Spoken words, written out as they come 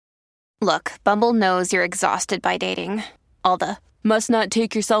Look, Bumble knows you're exhausted by dating. All the must not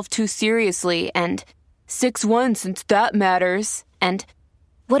take yourself too seriously and 6'1" since that matters. And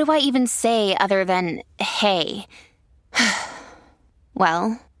what do I even say other than hey?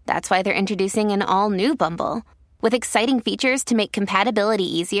 Well, that's why they're introducing an all-new Bumble with exciting features to make compatibility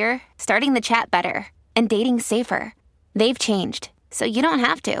easier, starting the chat better, and dating safer. They've changed, so you don't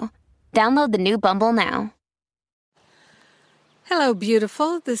have to. Download the new Bumble now. Hello,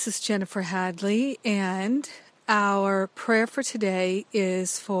 beautiful. This is Jennifer Hadley, and our prayer for today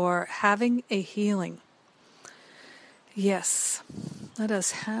is for having a healing. Yes, let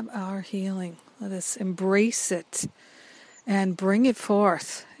us have our healing. Let us embrace it and bring it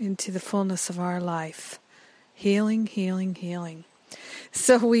forth into the fullness of our life. Healing, healing, healing.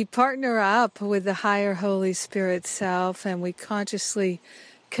 So we partner up with the higher Holy Spirit self, and we consciously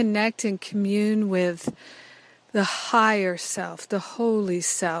connect and commune with the higher self, the holy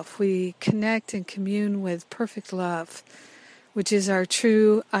self. We connect and commune with perfect love, which is our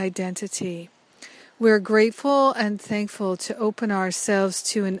true identity. We're grateful and thankful to open ourselves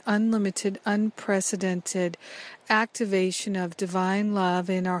to an unlimited, unprecedented activation of divine love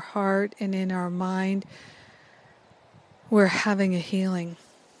in our heart and in our mind. We're having a healing.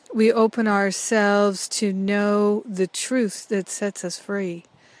 We open ourselves to know the truth that sets us free.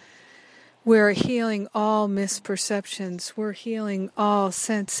 We're healing all misperceptions. We're healing all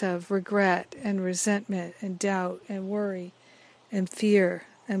sense of regret and resentment and doubt and worry and fear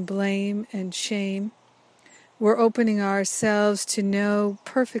and blame and shame. We're opening ourselves to know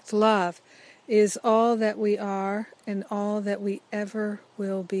perfect love is all that we are and all that we ever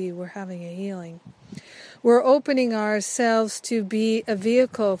will be. We're having a healing. We're opening ourselves to be a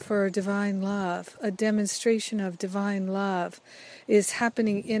vehicle for divine love. A demonstration of divine love is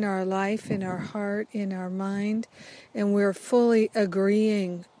happening in our life, in our heart, in our mind, and we're fully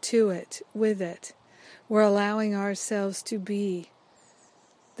agreeing to it, with it. We're allowing ourselves to be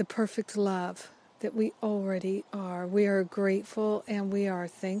the perfect love that we already are. We are grateful and we are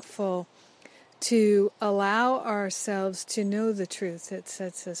thankful to allow ourselves to know the truth that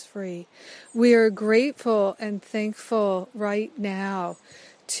sets us free. We are grateful and thankful right now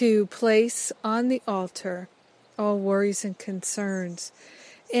to place on the altar all worries and concerns.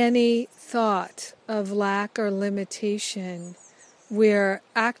 Any thought of lack or limitation, we're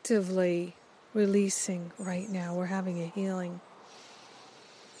actively releasing right now. We're having a healing.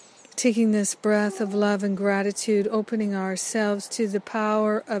 Taking this breath of love and gratitude, opening ourselves to the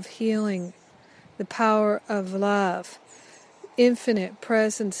power of healing, the power of love, infinite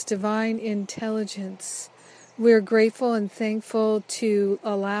presence, divine intelligence. We're grateful and thankful to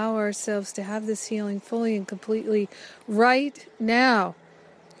allow ourselves to have this healing fully and completely right now.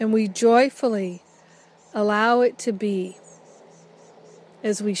 And we joyfully allow it to be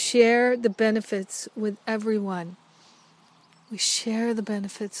as we share the benefits with everyone. We share the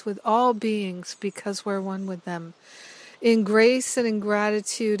benefits with all beings because we're one with them. In grace and in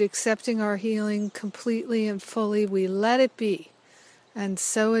gratitude, accepting our healing completely and fully, we let it be. And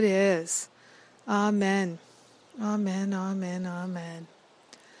so it is. Amen. Amen, amen, amen.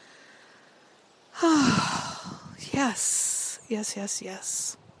 Yes, yes, yes,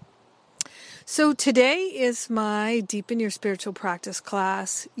 yes. So today is my Deepen Your Spiritual Practice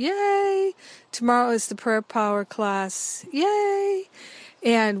class. Yay! Tomorrow is the Prayer Power class. Yay!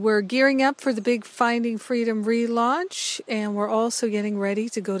 And we're gearing up for the big Finding Freedom relaunch. And we're also getting ready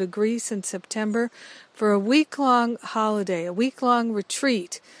to go to Greece in September for a week-long holiday, a week-long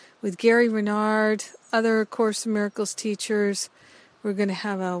retreat with Gary Renard, other Course in Miracles teachers. We're going to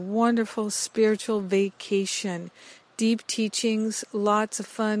have a wonderful spiritual vacation. Deep teachings, lots of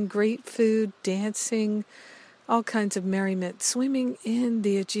fun, great food, dancing, all kinds of merriment, swimming in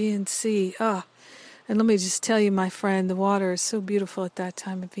the Aegean Sea. And let me just tell you, my friend, the water is so beautiful at that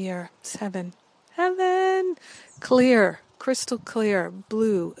time of year. It's heaven. Heaven! Clear, crystal clear,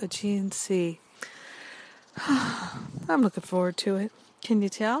 blue Aegean Sea. I'm looking forward to it. Can you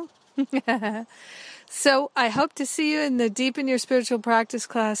tell? So I hope to see you in the Deepen Your Spiritual Practice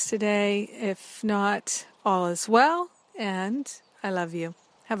class today. If not, all is well, and I love you.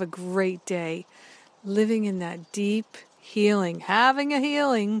 Have a great day. Living in that deep healing, having a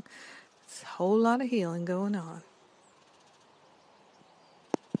healing. There's a whole lot of healing going on.